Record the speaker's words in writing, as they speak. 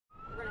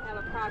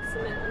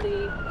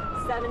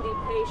70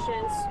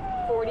 patients,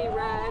 40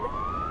 red,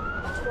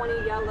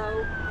 20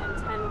 yellow, and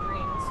 10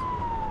 greens.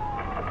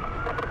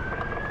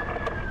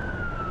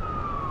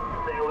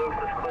 St. Luke's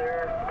is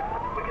clear.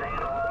 We can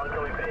handle all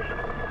incoming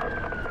patients.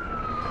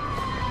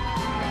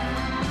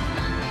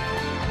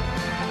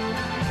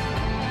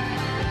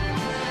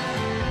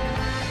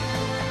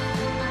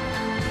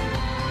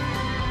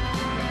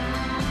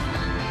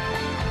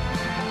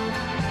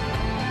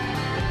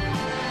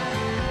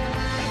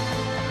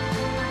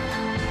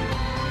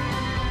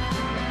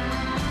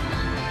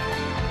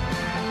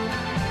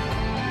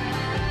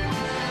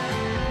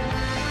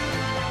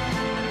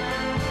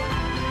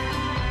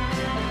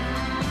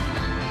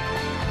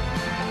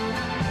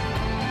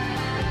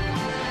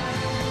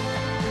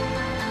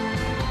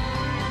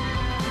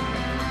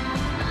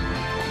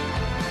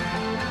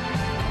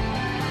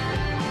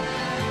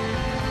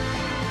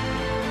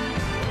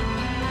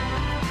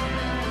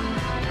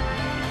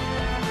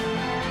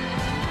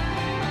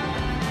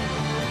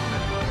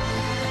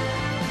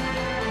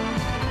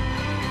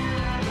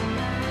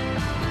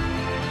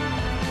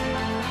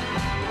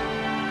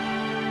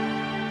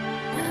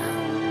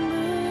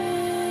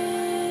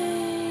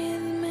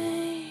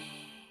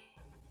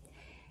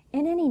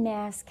 In any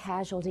mass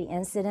casualty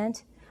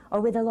incident, or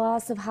with the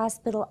loss of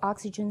hospital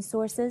oxygen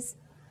sources,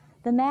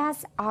 the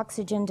Mass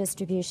Oxygen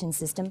Distribution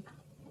System,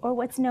 or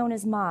what's known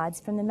as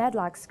MODS from the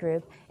Medlocks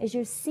Group, is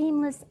your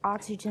seamless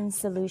oxygen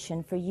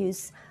solution for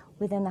use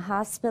within the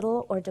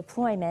hospital or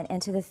deployment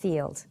into the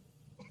field.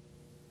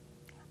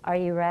 Are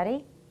you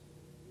ready?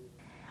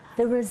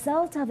 The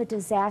result of a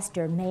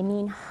disaster may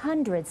mean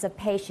hundreds of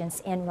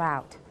patients en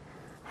route.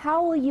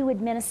 How will you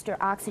administer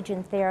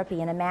oxygen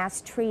therapy in a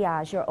mass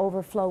triage or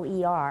overflow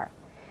ER?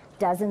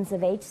 Dozens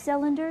of H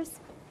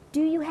cylinders?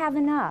 Do you have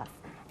enough?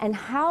 And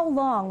how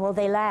long will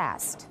they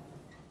last?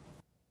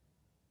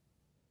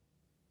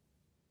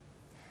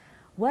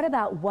 What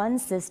about one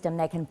system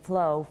that can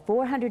flow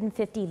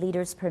 450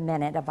 liters per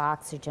minute of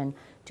oxygen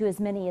to as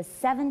many as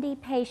 70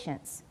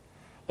 patients?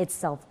 It's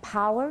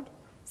self-powered,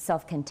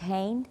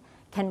 self-contained,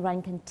 can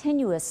run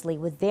continuously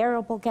with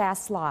variable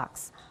gas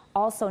locks,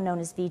 also known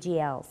as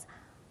VGLs,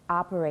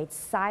 operates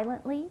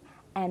silently,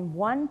 and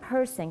one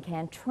person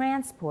can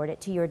transport it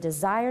to your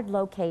desired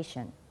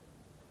location.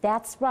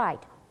 That's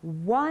right,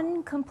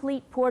 one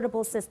complete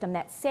portable system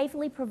that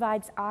safely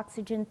provides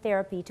oxygen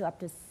therapy to up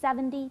to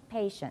 70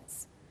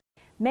 patients.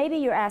 Maybe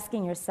you're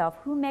asking yourself,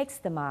 who makes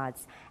the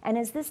MODS, and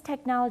is this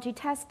technology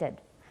tested?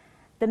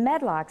 The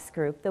Medlocks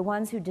Group, the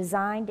ones who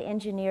designed,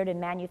 engineered, and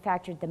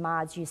manufactured the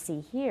MODS you see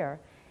here,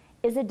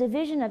 is a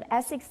division of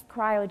Essex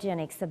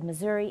Cryogenics of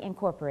Missouri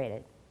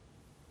Incorporated.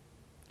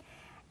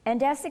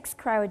 And Essex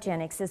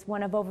Cryogenics is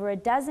one of over a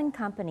dozen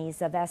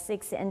companies of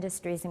Essex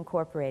Industries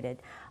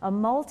Incorporated, a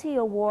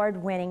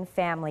multi-award-winning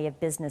family of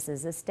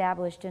businesses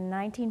established in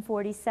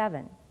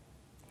 1947.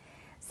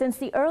 Since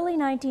the early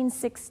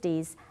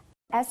 1960s,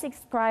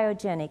 Essex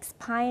Cryogenics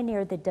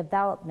pioneered the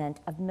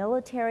development of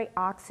military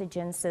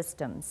oxygen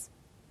systems.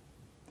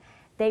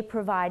 They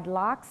provide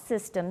locked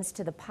systems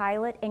to the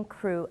pilot and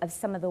crew of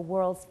some of the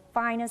world's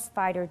finest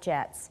fighter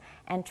jets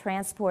and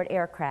transport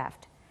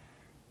aircraft,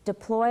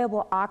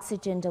 deployable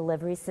oxygen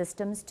delivery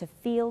systems to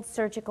field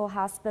surgical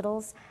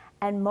hospitals,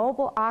 and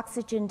mobile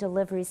oxygen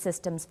delivery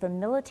systems for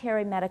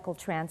military medical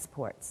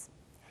transports.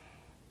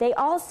 They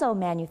also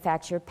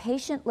manufacture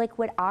patient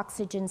liquid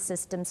oxygen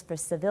systems for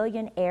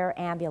civilian air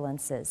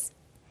ambulances.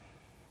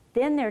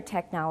 Then their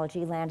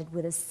technology landed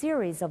with a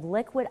series of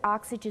liquid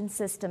oxygen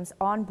systems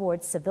on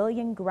board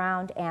civilian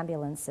ground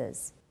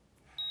ambulances.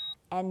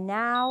 And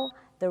now,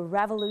 the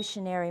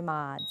revolutionary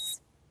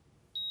MODS.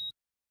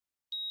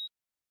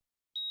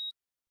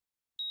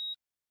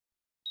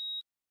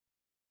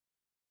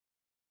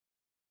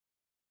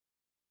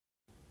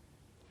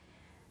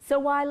 So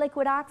why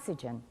liquid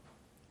oxygen?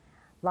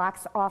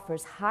 LOX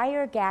offers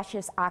higher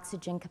gaseous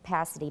oxygen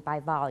capacity by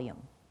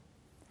volume,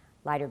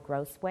 lighter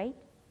gross weight,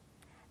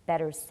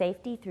 better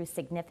safety through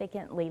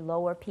significantly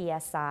lower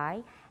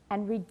PSI,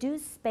 and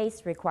reduced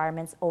space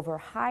requirements over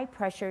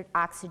high-pressured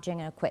oxygen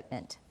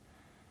equipment.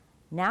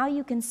 Now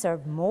you can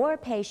serve more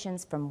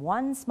patients from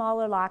one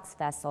smaller LOX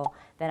vessel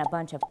than a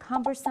bunch of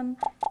cumbersome,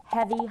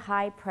 heavy,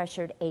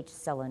 high-pressured H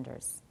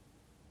cylinders.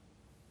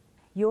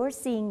 You're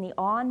seeing the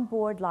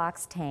onboard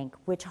LOX tank,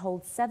 which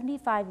holds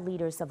 75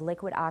 liters of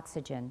liquid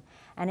oxygen,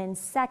 and in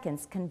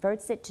seconds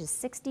converts it to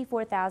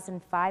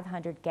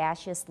 64,500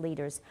 gaseous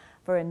liters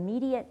for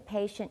immediate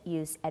patient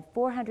use at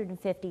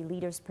 450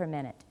 liters per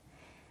minute.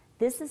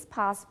 This is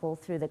possible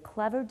through the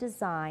clever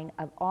design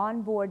of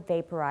onboard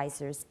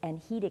vaporizers and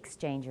heat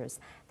exchangers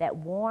that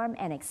warm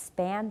and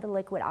expand the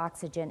liquid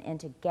oxygen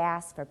into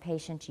gas for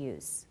patient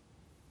use.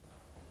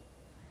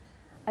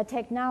 A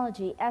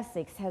technology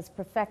Essex has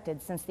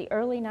perfected since the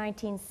early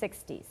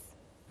 1960s.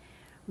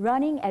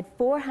 Running at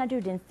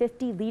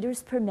 450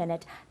 liters per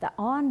minute, the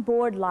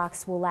onboard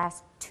LOX will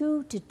last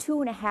 2 to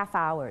 2.5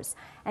 hours.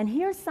 And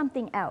here's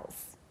something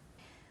else.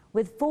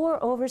 With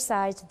 4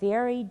 oversized,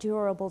 very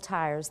durable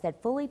tires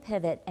that fully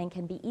pivot and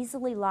can be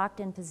easily locked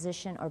in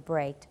position or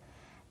braked,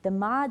 The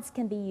mods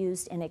can be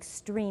used in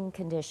extreme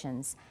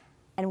conditions,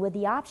 and with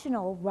the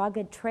optional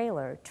rugged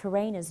trailer,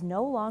 terrain is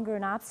no longer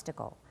an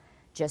obstacle.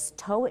 Just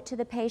tow it to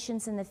the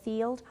patients in the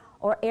field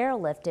or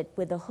airlift it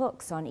with the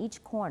hooks on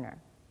each corner.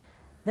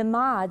 The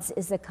mods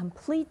is a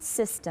complete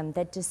system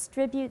that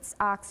distributes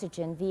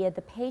oxygen via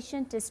the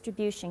patient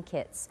distribution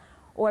kits,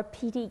 or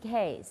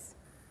PDKs.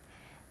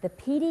 The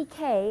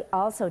PDK,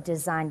 also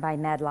designed by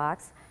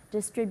Medlocks,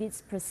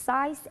 distributes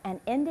precise and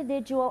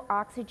individual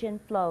oxygen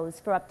flows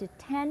for up to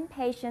 10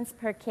 patients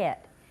per kit.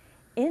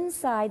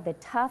 Inside the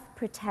tough,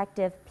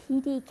 protective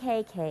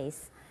PDK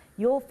case,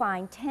 you'll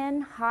find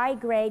 10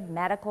 high-grade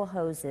medical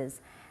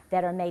hoses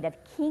that are made of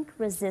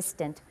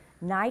kink-resistant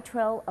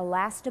nitrile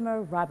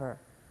elastomer rubber.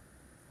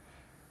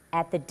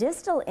 At the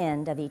distal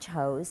end of each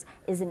hose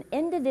is an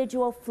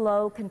individual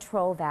flow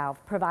control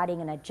valve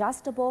providing an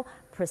adjustable,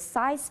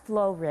 precise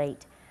flow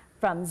rate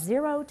from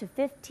 0 to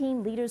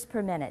 15 liters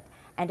per minute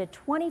and a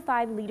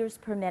 25 liters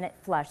per minute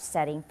flush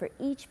setting for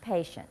each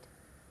patient.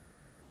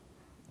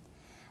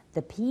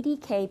 The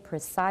PDK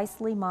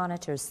precisely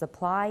monitors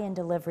supply and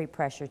delivery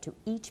pressure to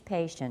each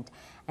patient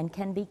and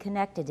can be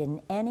connected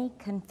in any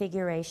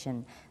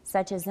configuration,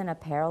 such as in a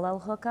parallel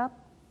hookup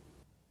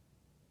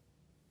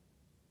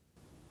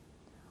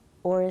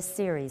or a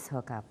series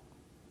hookup.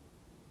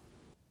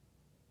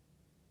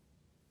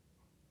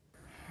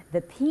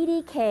 The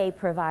PDK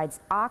provides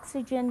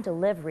oxygen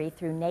delivery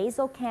through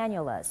nasal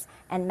cannulas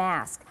and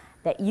masks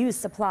that use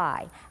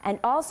supply, and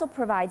also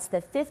provides the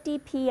 50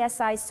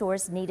 psi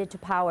source needed to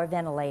power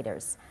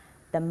ventilators.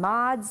 The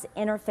mods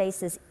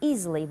interfaces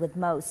easily with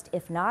most,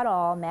 if not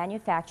all,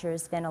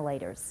 manufacturers'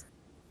 ventilators.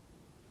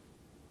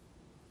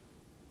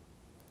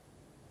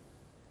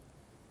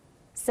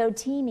 So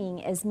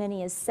teaming as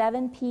many as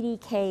 7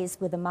 PDKs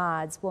with the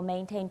mods will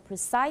maintain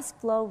precise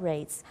flow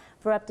rates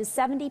for up to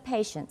 70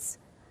 patients.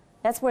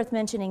 That's worth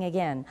mentioning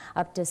again,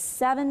 up to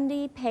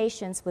 70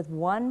 patients with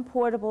one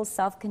portable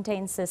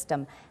self-contained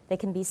system that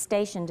can be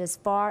stationed as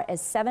far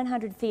as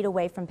 700 feet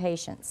away from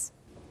patients.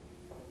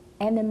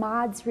 And the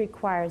mods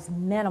requires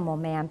minimal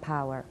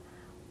manpower.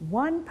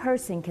 One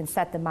person can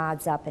set the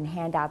mods up and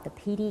hand out the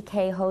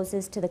PDK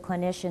hoses to the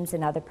clinicians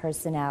and other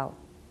personnel.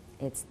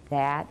 It's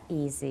that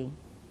easy.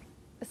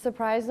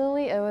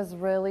 Surprisingly, it was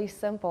really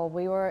simple.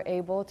 We were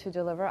able to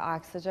deliver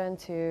oxygen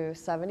to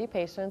 70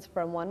 patients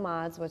from one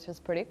mods, which is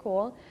pretty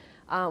cool.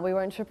 We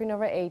weren't tripping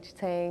over H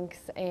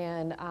tanks,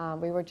 and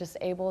we were just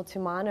able to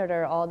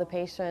monitor all the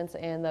patients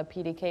in the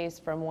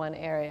PDKs from one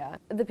area.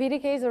 The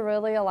PDKs are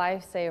really a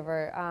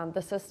lifesaver.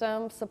 The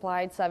system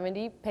supplied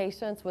 70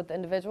 patients with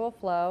individual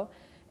flow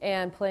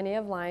and plenty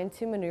of line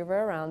to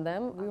maneuver around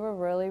them. We were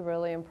really,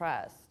 really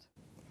impressed.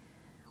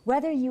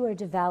 Whether you are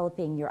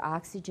developing your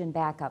oxygen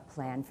backup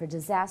plan for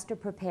disaster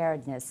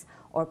preparedness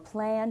or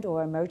planned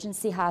or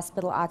emergency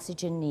hospital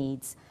oxygen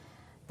needs,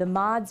 the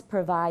mods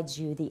provides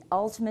you the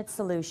ultimate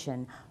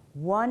solution: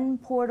 one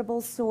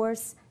portable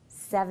source,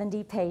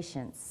 70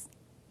 patients.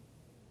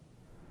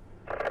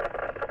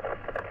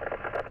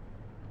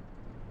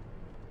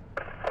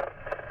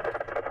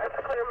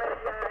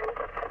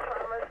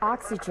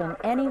 Oxygen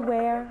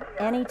anywhere,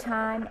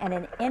 anytime, and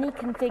in any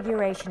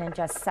configuration in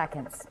just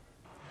seconds.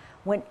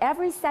 When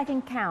every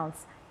second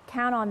counts,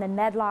 count on the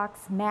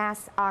Medlocks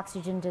mass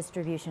oxygen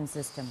distribution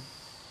system.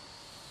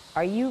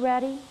 Are you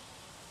ready?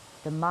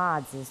 The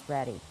mods is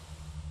ready.